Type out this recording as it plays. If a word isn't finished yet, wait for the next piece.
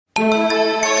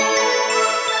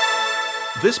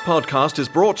This podcast is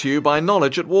brought to you by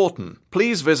Knowledge at Wharton.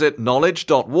 Please visit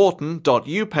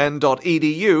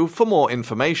knowledge.wharton.upenn.edu for more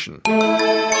information.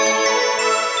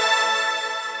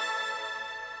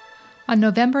 On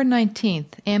November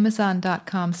 19th,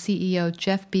 Amazon.com CEO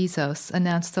Jeff Bezos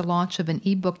announced the launch of an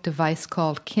e-book device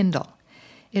called Kindle.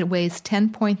 It weighs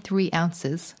 10.3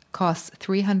 ounces, costs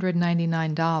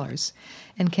 $399,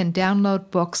 and can download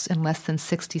books in less than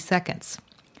 60 seconds.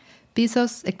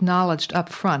 Bezos acknowledged up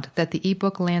front that the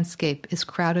e-book landscape is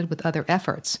crowded with other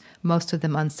efforts, most of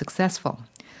them unsuccessful.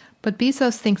 But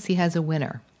Bezos thinks he has a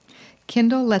winner.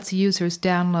 Kindle lets users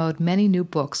download many new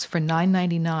books for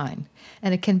 $9.99,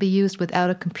 and it can be used without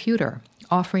a computer,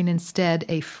 offering instead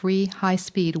a free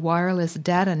high-speed wireless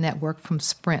data network from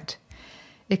Sprint.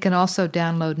 It can also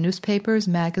download newspapers,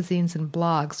 magazines, and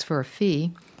blogs for a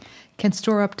fee, can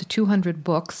store up to 200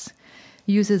 books,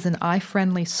 uses an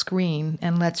eye-friendly screen,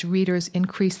 and lets readers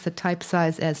increase the type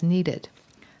size as needed.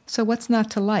 So what's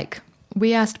not to like?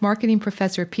 We asked marketing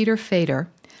professor Peter Fader,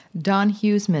 Don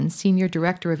Huseman, Senior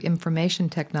Director of Information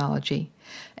Technology,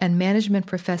 and management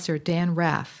professor Dan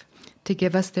Raff to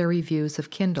give us their reviews of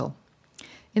Kindle.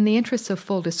 In the interest of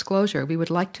full disclosure, we would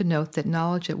like to note that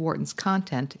Knowledge at Wharton's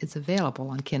content is available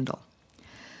on Kindle.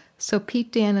 So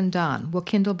Pete, Dan, and Don, will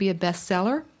Kindle be a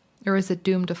bestseller, or is it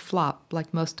doomed to flop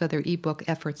like most other ebook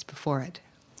efforts before it?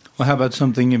 Well, how about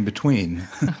something in between?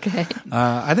 Okay.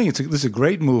 I think this is a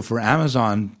great move for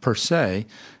Amazon per se.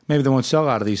 Maybe they won't sell a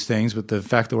lot of these things, but the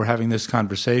fact that we're having this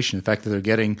conversation, the fact that they're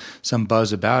getting some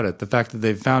buzz about it, the fact that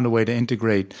they've found a way to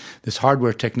integrate this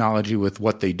hardware technology with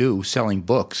what they do, selling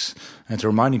books, and it's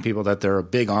reminding people that they're a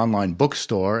big online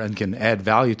bookstore and can add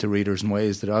value to readers in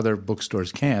ways that other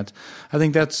bookstores can't, I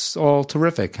think that's all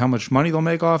terrific. How much money they'll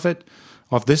make off it?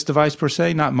 Off this device per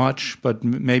se, not much, but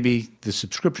maybe the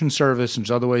subscription service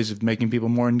and other ways of making people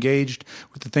more engaged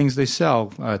with the things they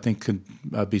sell, I think could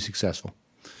be successful.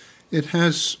 It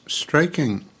has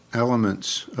striking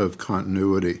elements of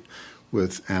continuity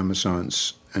with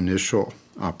Amazon's initial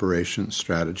operation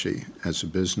strategy as a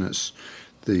business.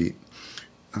 The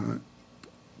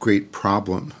great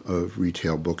problem of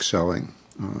retail bookselling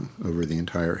over the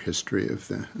entire history of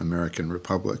the American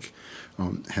Republic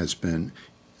has been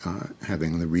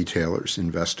having the retailers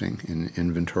investing in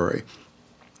inventory,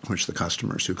 which the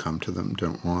customers who come to them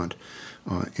don't want,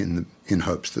 in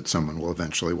hopes that someone will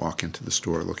eventually walk into the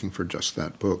store looking for just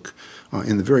that book.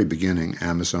 In the very beginning,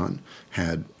 Amazon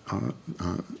had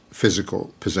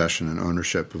physical possession and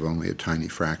ownership of only a tiny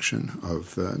fraction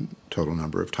of the total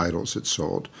number of titles it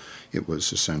sold. It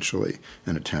was essentially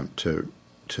an attempt to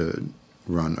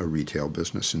run a retail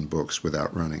business in books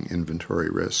without running inventory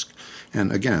risk.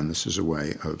 And again, this is a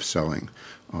way of selling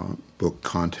book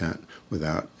content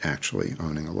without actually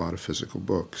owning a lot of physical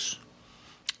books.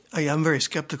 I'm very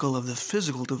skeptical of the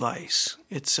physical device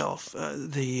itself.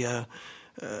 A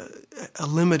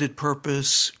limited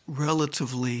purpose,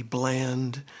 relatively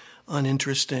bland,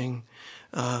 uninteresting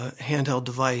handheld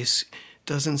device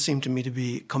doesn't seem to me to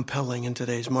be compelling in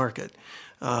today's market.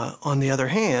 On the other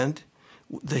hand,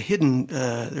 there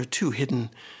are two hidden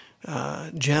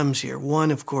gems here.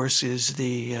 One, of course, is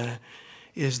the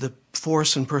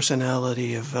force and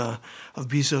personality of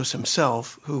Bezos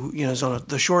himself, who is on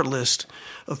the short list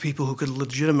of people who could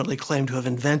legitimately claim to have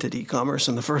invented e-commerce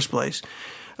in the first place.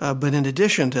 But in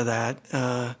addition to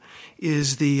that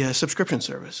is the subscription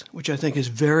service, which I think is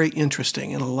very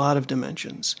interesting in a lot of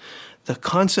dimensions. The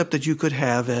concept that you could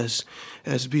have, as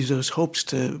Bezos hopes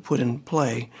to put in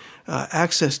play,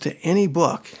 access to any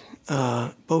book,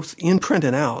 both in print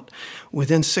and out,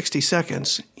 within 60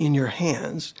 seconds in your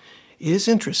hands, is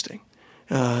interesting.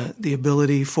 The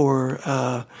ability for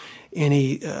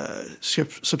any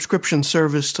subscription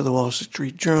service to the Wall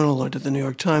Street Journal or to the New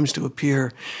York Times to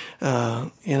appear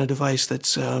in a device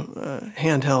that's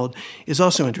handheld is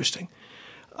also interesting.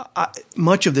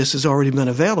 Much of this has already been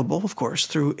available, of course,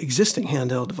 through existing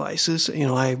handheld devices.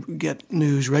 I get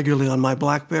news regularly on my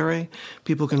BlackBerry.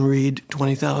 People can read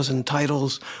 20,000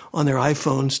 titles on their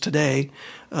iPhones today.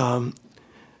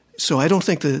 So I don't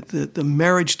think the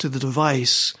marriage to the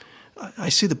device, I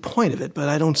see the point of it, but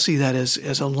I don't see that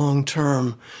as a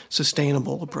long-term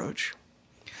sustainable approach.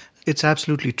 It's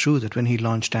absolutely true that when he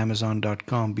launched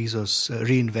Amazon.com, Bezos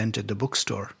reinvented the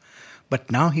bookstore. But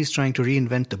now he's trying to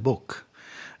reinvent the book.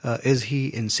 Is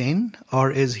he insane, or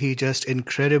is he just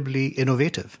incredibly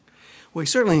innovative? Well,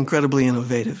 he's certainly incredibly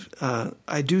innovative.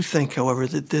 I do think, however,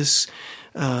 that this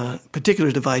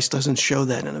particular device doesn't show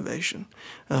that innovation.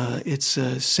 It's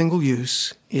single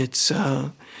use. It's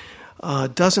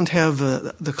doesn't have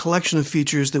the collection of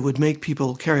features that would make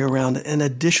people carry around an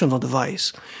additional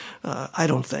device I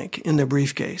don't think, in their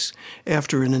briefcase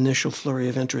after an initial flurry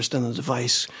of interest in the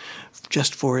device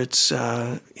just for its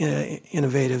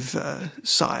innovative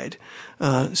side.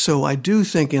 So I do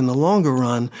think in the longer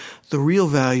run, the real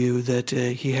value that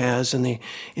he has and the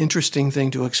interesting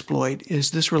thing to exploit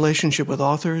is this relationship with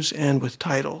authors and with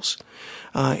titles.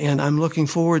 And I'm looking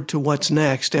forward to what's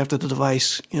next after the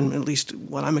device, in at least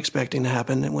what I'm expecting to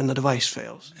happen when the device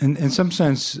fails. In some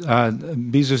sense,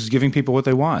 Bezos is giving people what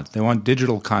they want. They want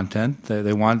digital content.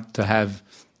 They want to have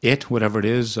it, whatever it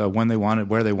is, when they want it,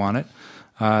 where they want it.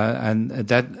 And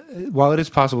that, while it is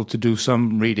possible to do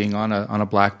some reading on a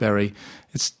BlackBerry,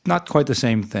 it's not quite the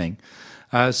same thing.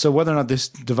 So whether or not this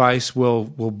device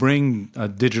will bring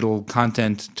digital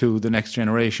content to the next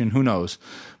generation, who knows?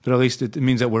 But at least it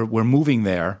means that we're moving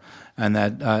there, and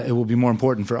that it will be more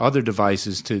important for other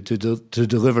devices to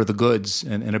deliver the goods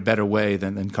in a better way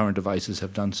than current devices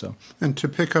have done so. And to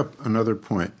pick up another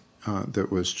point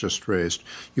that was just raised,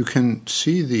 you can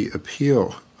see the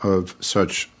appeal of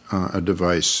such a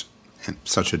device and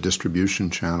such a distribution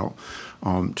channel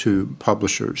to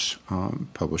publishers,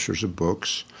 publishers of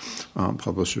books,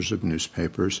 publishers of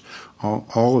newspapers,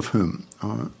 all of whom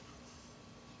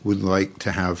would like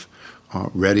to have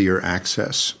readier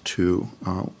access to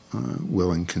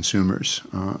willing consumers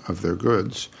of their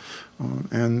goods.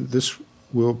 And this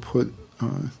will put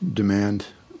demand.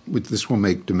 This will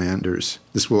make demanders.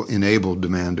 This will enable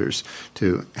demanders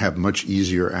to have much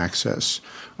easier access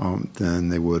than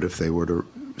they would if they were to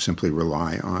simply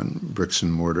rely on bricks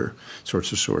and mortar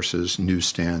sorts of sources,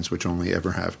 newsstands, which only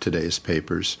ever have today's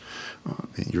papers.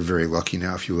 You're very lucky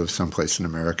now if you live someplace in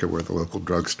America where the local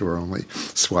drugstore only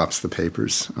swaps the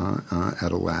papers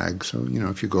at a lag. So,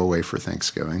 if you go away for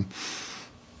Thanksgiving,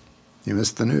 you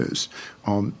miss the news.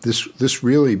 This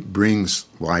really brings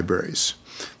libraries,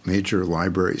 major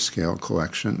library-scale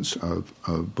collections of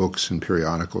books and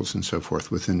periodicals and so forth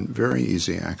within very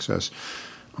easy access.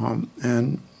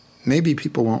 And maybe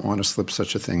people won't want to slip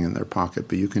such a thing in their pocket,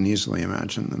 but you can easily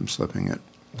imagine them slipping it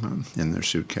in their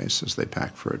suitcase as they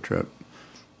pack for a trip.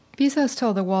 Bezos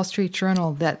told the Wall Street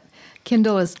Journal that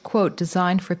Kindle is, quote,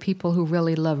 designed for people who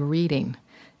really love reading,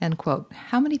 end quote.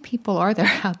 How many people are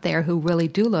there out there who really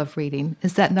do love reading?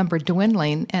 Is that number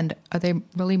dwindling, and are they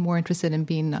really more interested in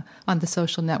being on the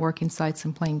social networking sites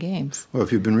and playing games? Well,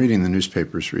 if you've been reading the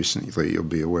newspapers recently, you'll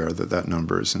be aware that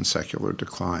number is in secular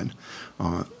decline.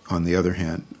 On the other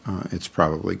hand, it's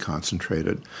probably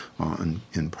concentrated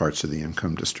in parts of the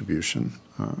income distribution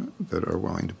that are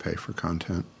willing to pay for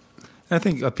content. I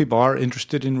think people are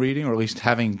interested in reading, or at least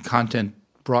having content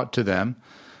brought to them.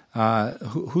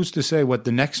 Who's to say what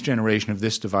the next generation of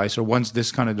this device, or once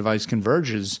this kind of device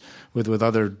converges with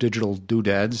other digital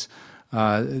doodads,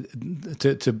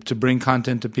 to bring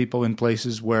content to people in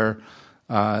places where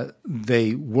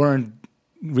they weren't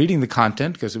reading the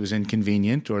content because it was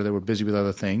inconvenient or they were busy with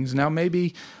other things. Now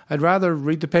maybe I'd rather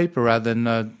read the paper rather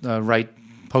than write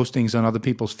postings on other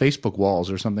people's Facebook walls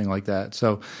or something like that.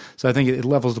 So I think it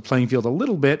levels the playing field a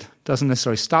little bit, doesn't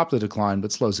necessarily stop the decline,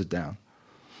 but slows it down.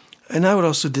 And I would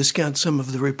also discount some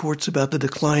of the reports about the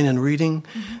decline in reading.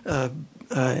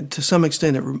 To some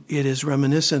extent, it is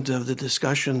reminiscent of the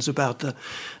discussions about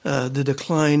the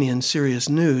decline in serious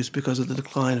news because of the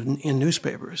decline in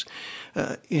newspapers.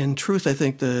 In truth, I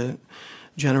think the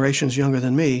generations younger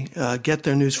than me get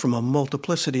their news from a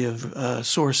multiplicity of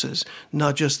sources,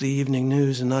 not just the evening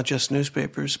news and not just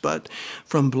newspapers, but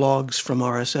from blogs, from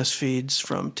RSS feeds,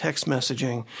 from text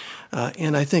messaging.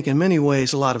 And I think in many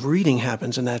ways a lot of reading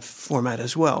happens in that format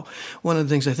as well. One of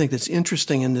the things I think that's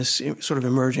interesting in this sort of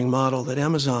emerging model that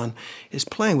Amazon is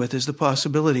playing with is the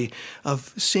possibility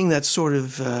of seeing that sort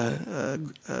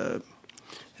of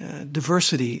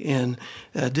diversity in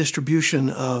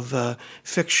distribution of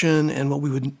fiction and what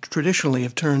we would traditionally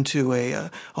have turned to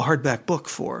a hardback book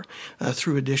for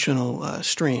through additional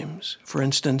streams. For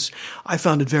instance, I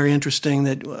found it very interesting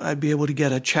that I'd be able to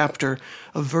get a chapter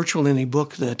of virtually any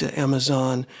book that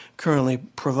Amazon currently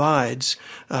provides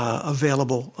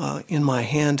available in my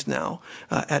hand now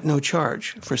at no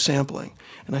charge for sampling.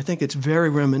 And I think it's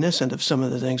very reminiscent of some of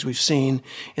the things we've seen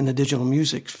in the digital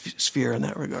music sphere in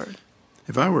that regard.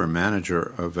 If I were a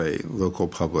manager of a local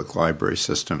public library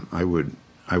system, I would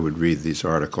read these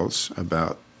articles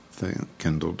about the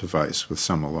Kindle device with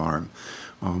some alarm,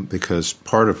 because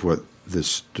part of what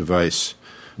this device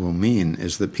will mean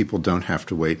is that people don't have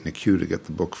to wait in a queue to get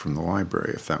the book from the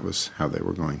library if that was how they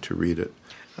were going to read it.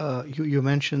 You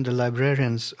mentioned the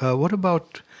librarians. What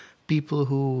about people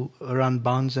who run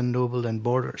Barnes & Noble and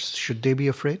Borders? Should they be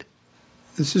afraid?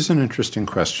 This is an interesting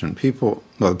question.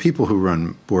 The people who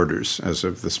run Borders, as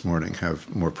of this morning, have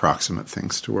more proximate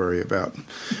things to worry about.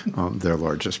 Their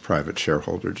largest private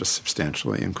shareholder just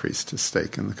substantially increased his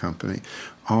stake in the company.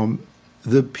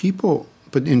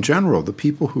 But in general, the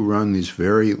people who run these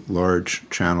very large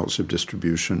channels of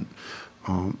distribution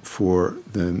for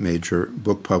the major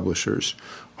book publishers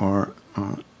are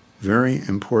very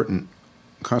important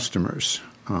customers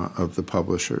of the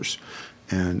publishers.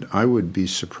 And I would be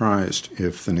surprised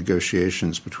if the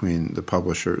negotiations between the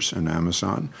publishers and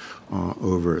Amazon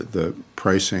over the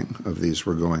pricing of these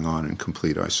were going on in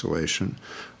complete isolation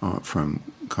from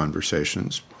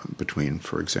conversations between,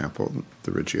 for example,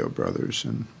 the Riggio brothers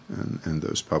and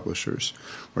those publishers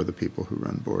or the people who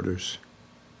run Borders.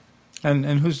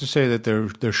 And who's to say that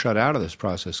they're shut out of this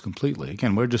process completely?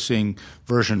 Again, we're just seeing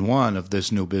version 1 of this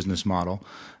new business model,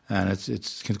 and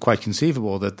it's quite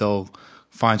conceivable that they'll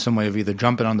find some way of either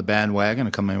jumping on the bandwagon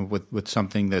and coming with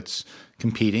something that's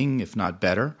competing, if not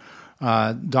better.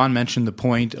 Don mentioned the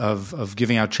point of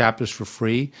giving out chapters for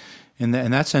free. In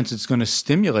that sense, it's going to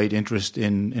stimulate interest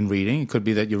in reading. It could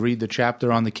be that you read the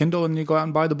chapter on the Kindle and you go out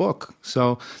and buy the book.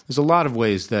 So there's a lot of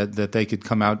ways that they could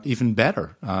come out even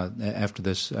better after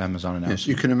this Amazon announcement. Yes,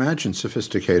 you can imagine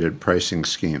sophisticated pricing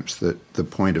schemes that the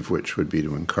point of which would be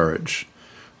to encourage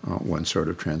one sort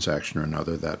of transaction or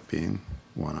another, that being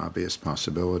one obvious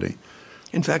possibility.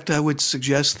 In fact, I would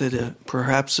suggest that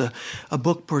perhaps a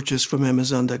book purchase from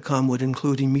Amazon.com would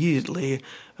include immediately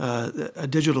a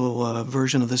digital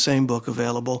version of the same book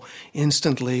available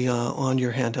instantly on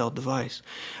your handheld device.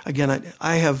 Again,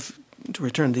 I have, to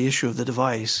return to the issue of the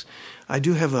device, I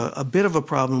do have a bit of a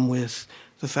problem with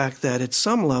the fact that at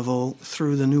some level,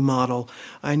 through the new model,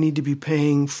 I need to be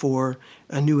paying for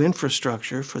a new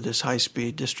infrastructure for this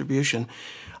high-speed distribution.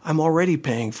 I'm already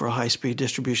paying for a high-speed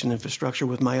distribution infrastructure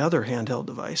with my other handheld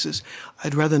devices.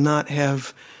 I'd rather not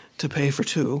have to pay for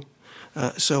two.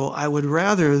 So I would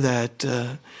rather that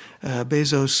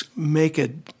Bezos make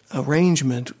an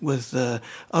arrangement with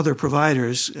other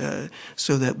providers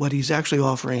so that what he's actually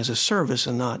offering is a service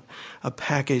and not a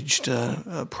packaged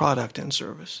product and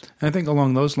service. And I think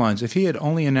along those lines, if he had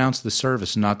only announced the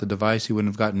service and not the device, he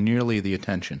wouldn't have gotten nearly the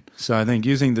attention. So I think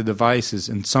using the device is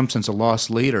in some sense a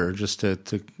lost leader just to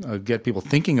get people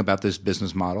thinking about this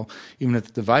business model. Even if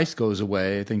the device goes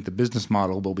away, I think the business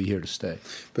model will be here to stay.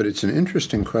 But it's an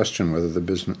interesting question whether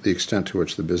the extent to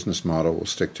which the business model will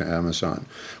stick to Amazon,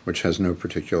 which has no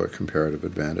particular comparative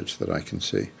advantage that I can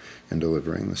see in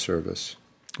delivering the service.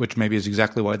 Which maybe is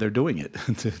exactly why they're doing it,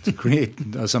 to create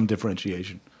some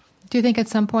differentiation. Do you think at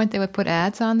some point they would put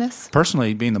ads on this?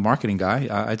 Personally, being the marketing guy,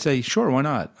 I'd say, sure, why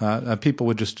not? People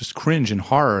would just cringe in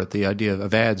horror at the idea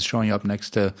of ads showing up next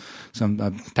to some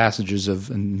passages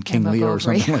in King Lear or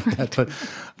something like that. But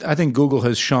I think Google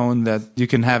has shown that you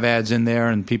can have ads in there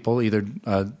and people either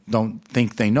don't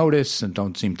think they notice and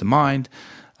don't seem to mind.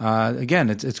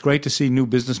 Again, it's great to see new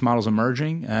business models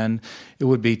emerging, and it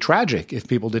would be tragic if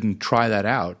people didn't try that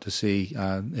out to see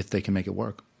if they can make it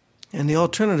work. And the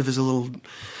alternative is a little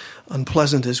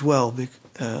unpleasant as well.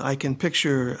 I can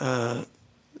picture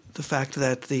the fact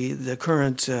that the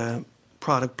current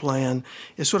product plan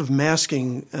is sort of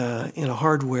masking in a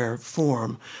hardware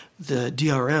form the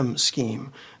DRM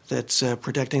scheme that's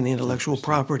protecting the intellectual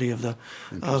property of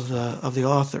the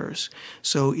authors.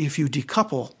 So if you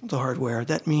decouple the hardware,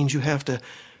 that means you have to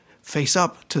face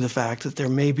up to the fact that there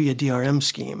may be a DRM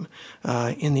scheme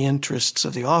in the interests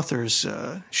of the author's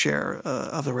share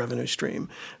of the revenue stream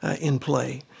in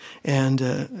play.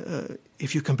 And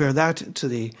if you compare that to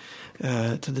the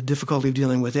difficulty of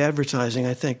dealing with advertising,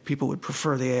 I think people would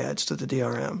prefer the ads to the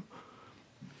DRM.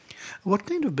 What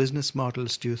kind of business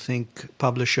models do you think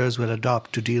publishers will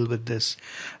adopt to deal with this?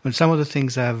 When some of the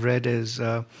things I've read is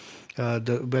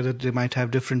whether they might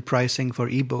have different pricing for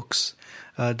ebooks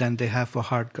than they have for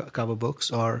hardcover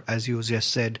books, or, as you just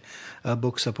said,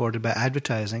 books supported by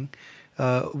advertising.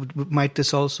 Might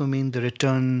this also mean the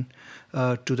return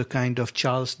to the kind of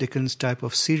Charles Dickens type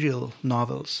of serial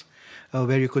novels,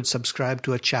 where you could subscribe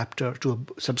to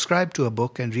a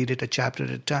book and read it a chapter at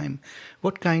a time?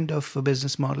 What kind of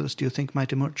business models do you think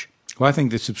might emerge? Well, I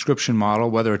think the subscription model,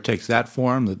 whether it takes that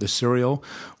form, the serial,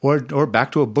 or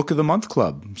back to a book of the month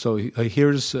club. So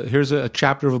here's a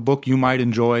chapter of a book you might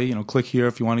enjoy. Click here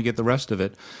if you want to get the rest of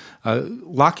it.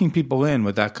 locking people in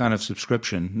with that kind of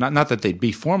subscription, not that they'd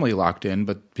be formally locked in,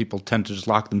 but people tend to just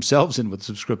lock themselves in with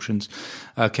subscriptions,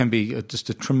 can be just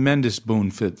a tremendous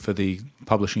boon for the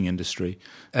publishing industry.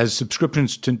 As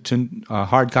subscriptions to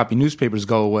hard copy newspapers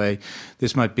go away,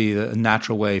 this might be a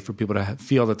natural way for people to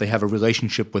feel that they have a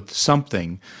relationship with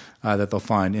something that they'll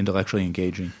find intellectually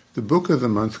engaging. The Book of the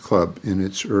Month Club in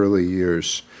its early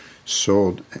years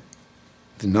sold,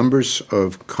 the numbers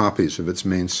of copies of its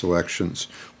main selections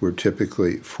were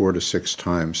typically 4 to 6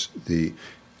 times the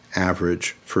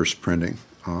average first printing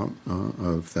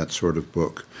of that sort of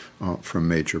book from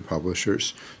major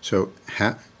publishers. So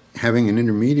having an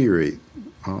intermediary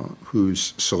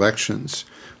whose selections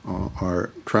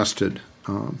are trusted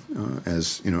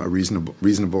as a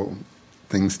reasonable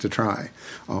things to try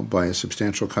by a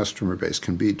substantial customer base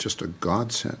can be just a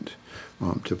godsend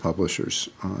to publishers.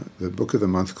 The Book of the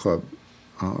Month Club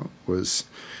was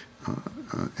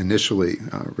initially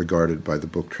regarded by the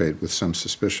book trade with some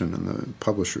suspicion, and the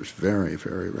publishers very,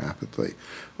 very rapidly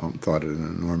thought it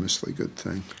an enormously good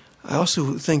thing. I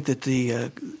also think that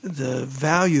the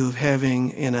value of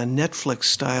having in a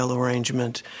Netflix-style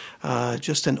arrangement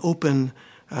just an open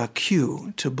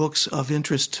queue to books of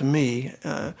interest to me,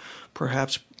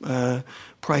 perhaps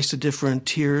priced at different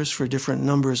tiers for different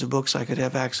numbers of books I could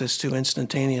have access to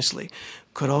instantaneously,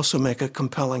 could also make a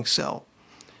compelling sell.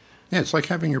 Yeah, it's like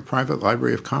having your private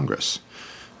Library of Congress.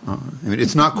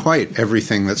 It's not quite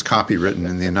everything that's copywritten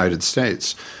in the United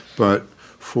States, but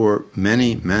for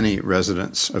many, many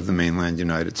residents of the mainland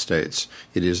United States,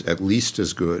 it is at least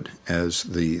as good as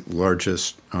the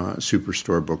largest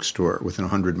superstore bookstore within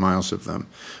 100 miles of them,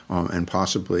 and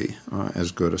possibly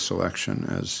as good a selection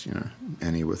as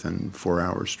any within 4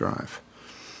 hours' drive.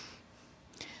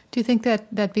 Do you think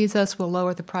that Bezos will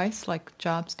lower the price like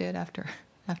Jobs did after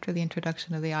the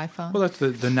introduction of the iPhone? Well, that's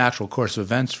the natural course of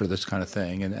events for this kind of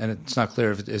thing, and it's not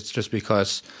clear if it's just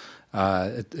because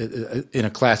in a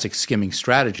classic skimming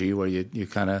strategy where you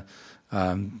kind of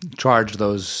charge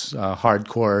those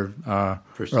hardcore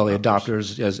early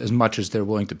adopters as much as they're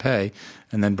willing to pay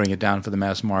and then bring it down for the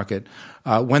mass market.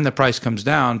 When the price comes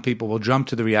down, people will jump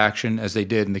to the reaction, as they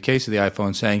did in the case of the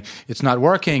iPhone, saying, it's not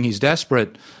working, he's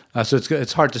desperate. So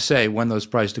it's hard to say when those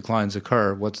price declines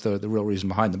occur, what's the real reason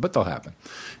behind them, but they'll happen.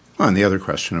 Well, and the other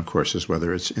question, of course, is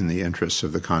whether it's in the interests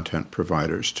of the content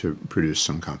providers to produce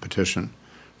some competition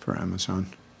for Amazon.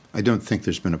 I don't think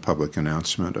there's been a public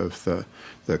announcement of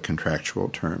the contractual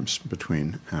terms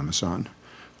between Amazon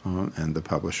and the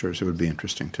publishers. It would be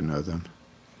interesting to know them.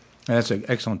 And that's an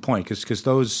excellent point, because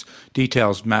those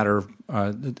details matter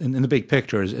in the big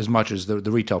picture as much as the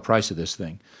retail price of this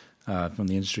thing from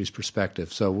the industry's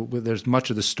perspective. So there's much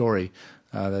of the story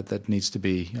that needs to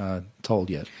be told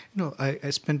yet. I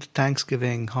spent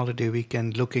Thanksgiving holiday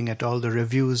weekend looking at all the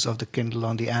reviews of the Kindle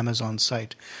on the Amazon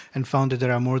site and found that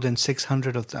there are more than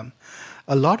 600 of them.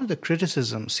 A lot of the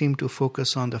criticism seemed to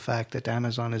focus on the fact that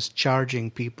Amazon is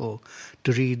charging people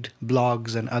to read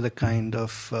blogs and other kind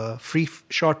of free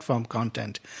short-form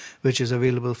content, which is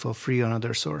available for free on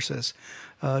other sources.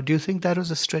 Do you think that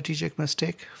was a strategic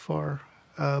mistake for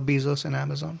Bezos and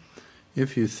Amazon?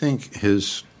 If you think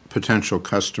his potential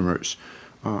customers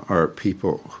are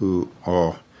people who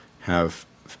all have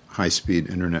high-speed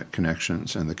internet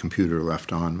connections and the computer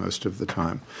left on most of the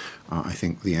time, I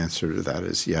think the answer to that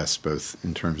is yes, both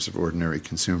in terms of ordinary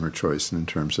consumer choice and in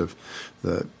terms of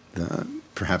the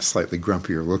perhaps slightly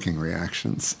grumpier-looking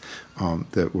reactions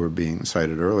that were being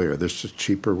cited earlier. There's a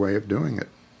cheaper way of doing it.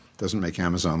 It doesn't make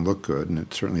Amazon look good, and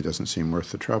it certainly doesn't seem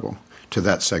worth the trouble to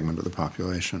that segment of the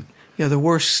population. Yeah, the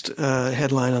worst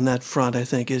headline on that front, I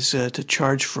think, is to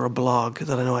charge for a blog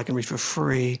that I know I can read for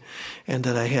free and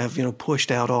that I have, pushed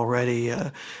out already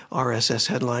RSS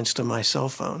headlines to my cell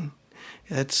phone.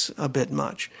 That's a bit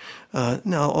much.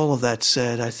 Now, all of that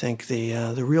said, I think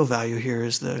the real value here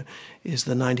is the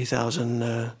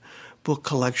 90,000 book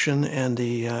collection and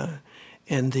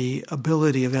the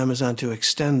ability of Amazon to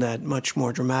extend that much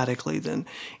more dramatically than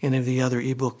any of the other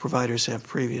ebook providers have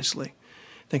previously.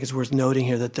 I think it's worth noting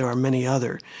here that there are many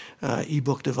other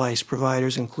ebook device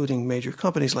providers, including major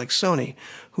companies like Sony,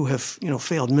 who have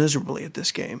failed miserably at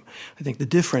this game. I think the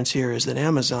difference here is that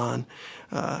Amazon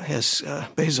has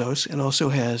Bezos and also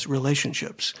has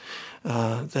relationships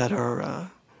that are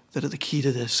the key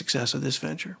to the success of this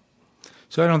venture.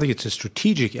 So I don't think it's a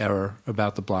strategic error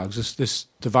about the blogs. This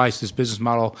device, this business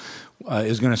model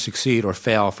is going to succeed or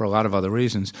fail for a lot of other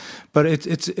reasons. But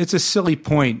it's a silly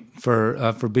point for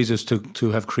Bezos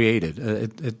to have created.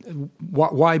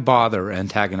 Why bother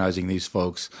antagonizing these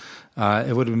folks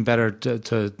It would have been better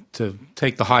to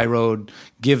take the high road,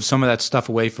 give some of that stuff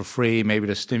away for free, maybe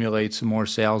to stimulate some more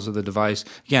sales of the device.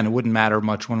 Again, it wouldn't matter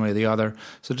much one way or the other.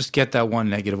 So just get that one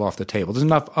negative off the table. There's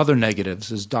enough other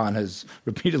negatives, as Don has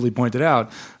repeatedly pointed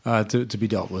out, to be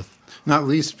dealt with. Not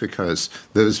least because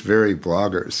those very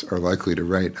bloggers are likely to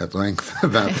write at length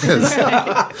about this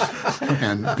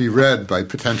and be read by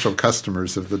potential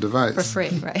customers of the device. For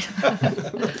free, right?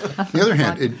 On the other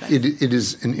hand, it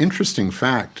is an interesting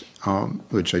fact,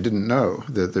 which I didn't know,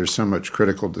 that there's so much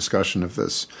critical discussion of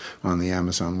this on the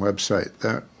Amazon website.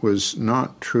 That was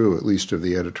not true, at least of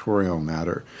the editorial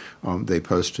matter they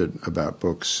posted about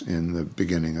books in the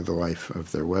beginning of the life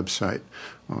of their website.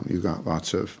 You got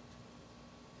lots of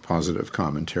positive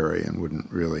commentary and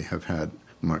wouldn't really have had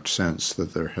much sense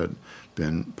that there had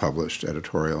been published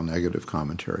editorial negative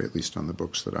commentary, at least on the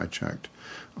books that I checked.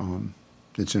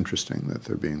 It's interesting that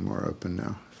they're being more open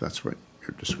now, if that's what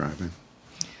you're describing.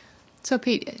 So,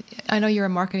 Pete, I know you're a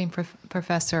marketing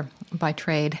professor by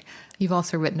trade. You've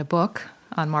also written a book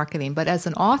on marketing. But as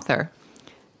an author,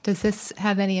 does this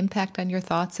have any impact on your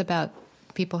thoughts about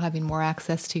people having more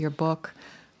access to your book?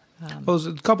 Well, there's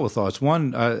a couple of thoughts.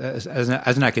 One, as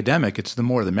an academic, it's the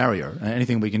more the merrier.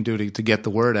 Anything we can do to get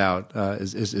the word out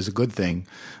is a good thing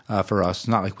for us. It's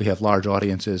not like we have large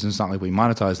audiences, and it's not like we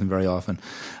monetize them very often.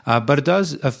 But it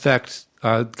does affect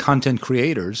content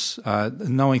creators.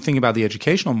 Thinking about the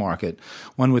educational market,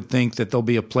 one would think that there'll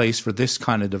be a place for this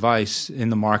kind of device in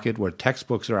the market where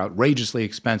textbooks are outrageously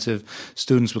expensive.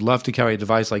 Students would love to carry a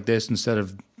device like this instead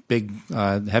of big,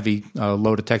 heavy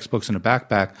load of textbooks in a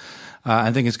backpack.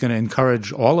 I think it's going to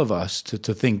encourage all of us to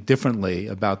think differently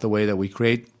about the way that we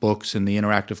create books and the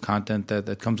interactive content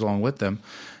that comes along with them.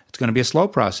 It's going to be a slow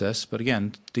process, but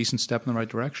again, decent step in the right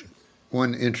direction.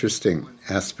 One interesting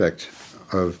aspect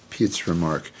of Pete's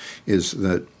remark is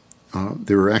that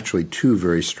there were actually two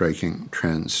very striking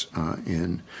trends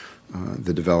in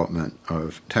the development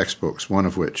of textbooks, one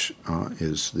of which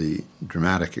is the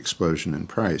dramatic explosion in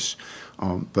price,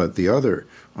 but the other,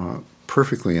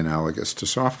 perfectly analogous to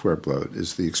software bloat,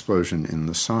 is the explosion in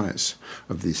the size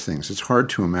of these things. It's hard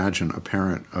to imagine a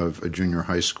parent of a junior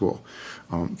high school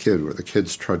kid where the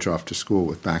kids trudge off to school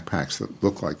with backpacks that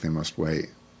look like they must weigh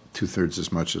 2/3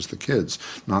 as much as the kids,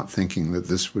 not thinking that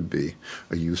this would be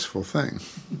a useful thing.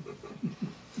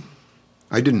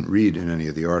 I didn't read in any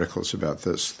of the articles about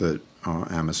this that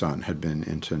Amazon had been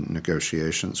into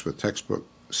negotiations with textbook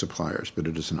suppliers, but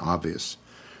it is an obvious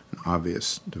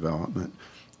development.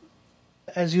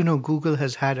 As you know, Google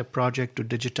has had a project to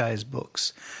digitize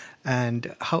books.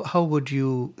 And how would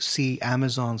you see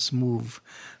Amazon's move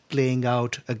playing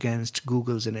out against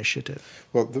Google's initiative?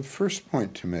 Well, the first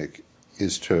point to make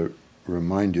is to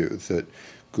remind you that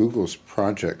Google's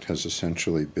project has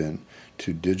essentially been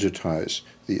to digitize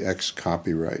the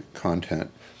ex-copyright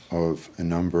content of a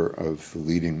number of the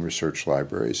leading research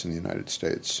libraries in the United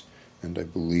States, and I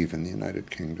believe in the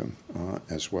United Kingdom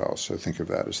as well. So think of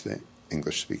that as the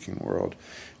English-speaking world.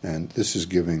 And this is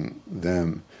giving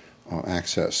them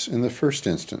access, in the first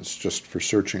instance, just for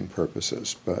searching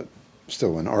purposes, but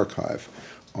still an archive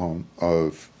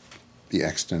of the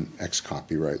extant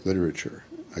ex-copyright literature.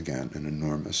 Again, an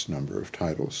enormous number of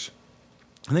titles.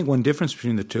 I think one difference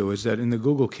between the two is that in the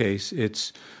Google case,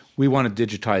 we want to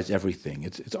digitize everything.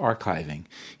 It's archiving.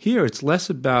 Here, it's less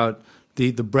about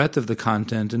the breadth of the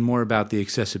content and more about the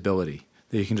accessibility,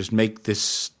 that you can just make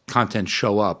this content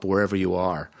show up wherever you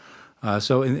are.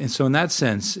 So in that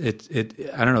sense,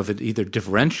 I don't know if it either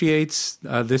differentiates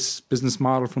this business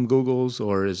model from Google's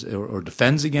or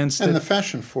defends against it. And the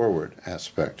fashion-forward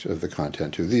aspect of the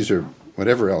content, too. These are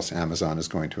whatever else Amazon is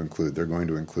going to include. They're going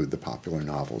to include the popular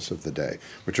novels of the day,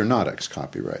 which are not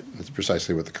ex-copyright. That's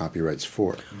precisely what the copyright's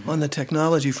for. On the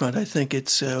technology front, I think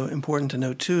it's important to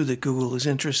note, too, that Google is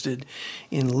interested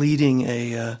in leading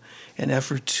an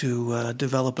effort to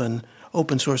develop an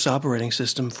open-source operating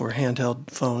system for handheld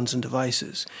phones and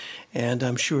devices. And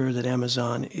I'm sure that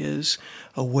Amazon is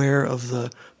aware of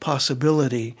the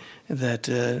possibility that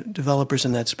developers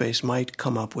in that space might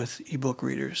come up with ebook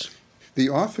readers. The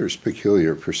author's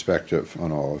peculiar perspective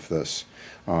on all of this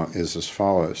is as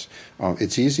follows.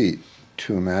 It's easy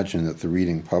to imagine that the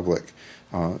reading public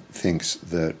thinks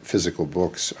that physical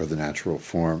books are the natural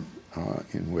form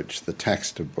in which the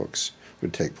text of books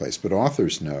would take place. But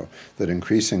authors know that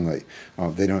increasingly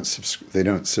they don't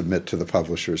submit to the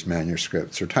publishers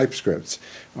manuscripts or typescripts.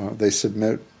 They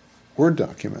submit Word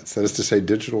documents, that is to say,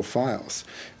 digital files.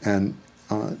 And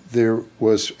there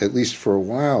was, at least for a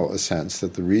while, a sense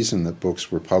that the reason that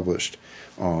books were published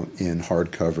in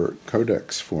hardcover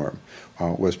codex form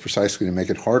was precisely to make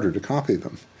it harder to copy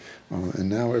them. And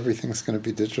now everything's going to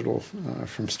be digital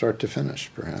from start to finish,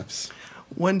 perhaps.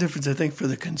 One difference, I think, for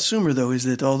the consumer, though, is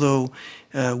that although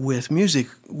with music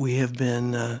we have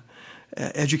been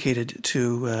educated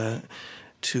to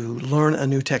learn a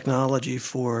new technology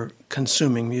for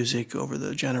consuming music over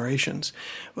the generations,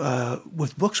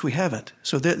 with books we haven't.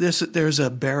 So there's a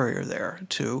barrier there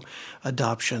to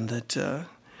adoption that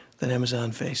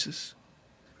Amazon faces.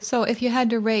 So if you had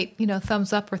to rate,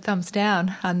 thumbs up or thumbs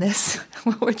down on this,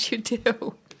 what would you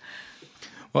do?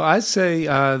 Well, I'd say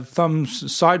thumbs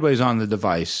sideways on the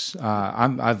device.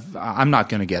 I'm not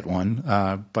going to get one,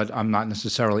 but I'm not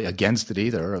necessarily against it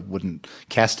either. I wouldn't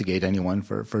castigate anyone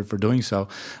for doing so.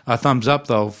 Thumbs up,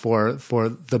 though, for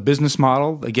the business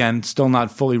model. Again, still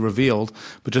not fully revealed,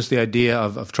 but just the idea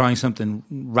of trying something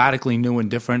radically new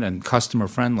and different and customer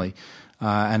friendly.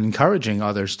 And encouraging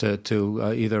others to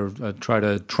either try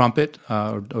to trumpet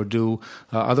or do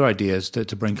other ideas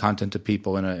to bring content to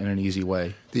people in an easy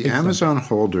way. The Amazon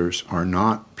holders are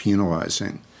not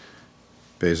penalizing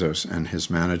Bezos and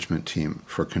his management team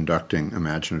for conducting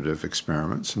imaginative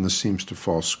experiments, and this seems to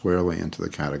fall squarely into the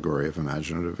category of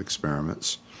imaginative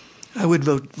experiments. I would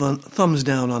vote thumbs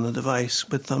down on the device,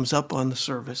 but thumbs up on the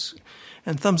service.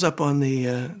 And thumbs up on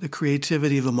the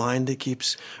creativity of a mind that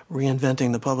keeps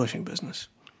reinventing the publishing business.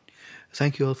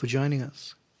 Thank you all for joining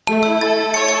us.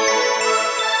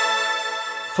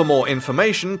 For more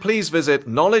information, please visit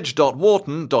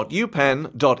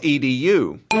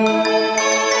knowledge.wharton.upenn.edu.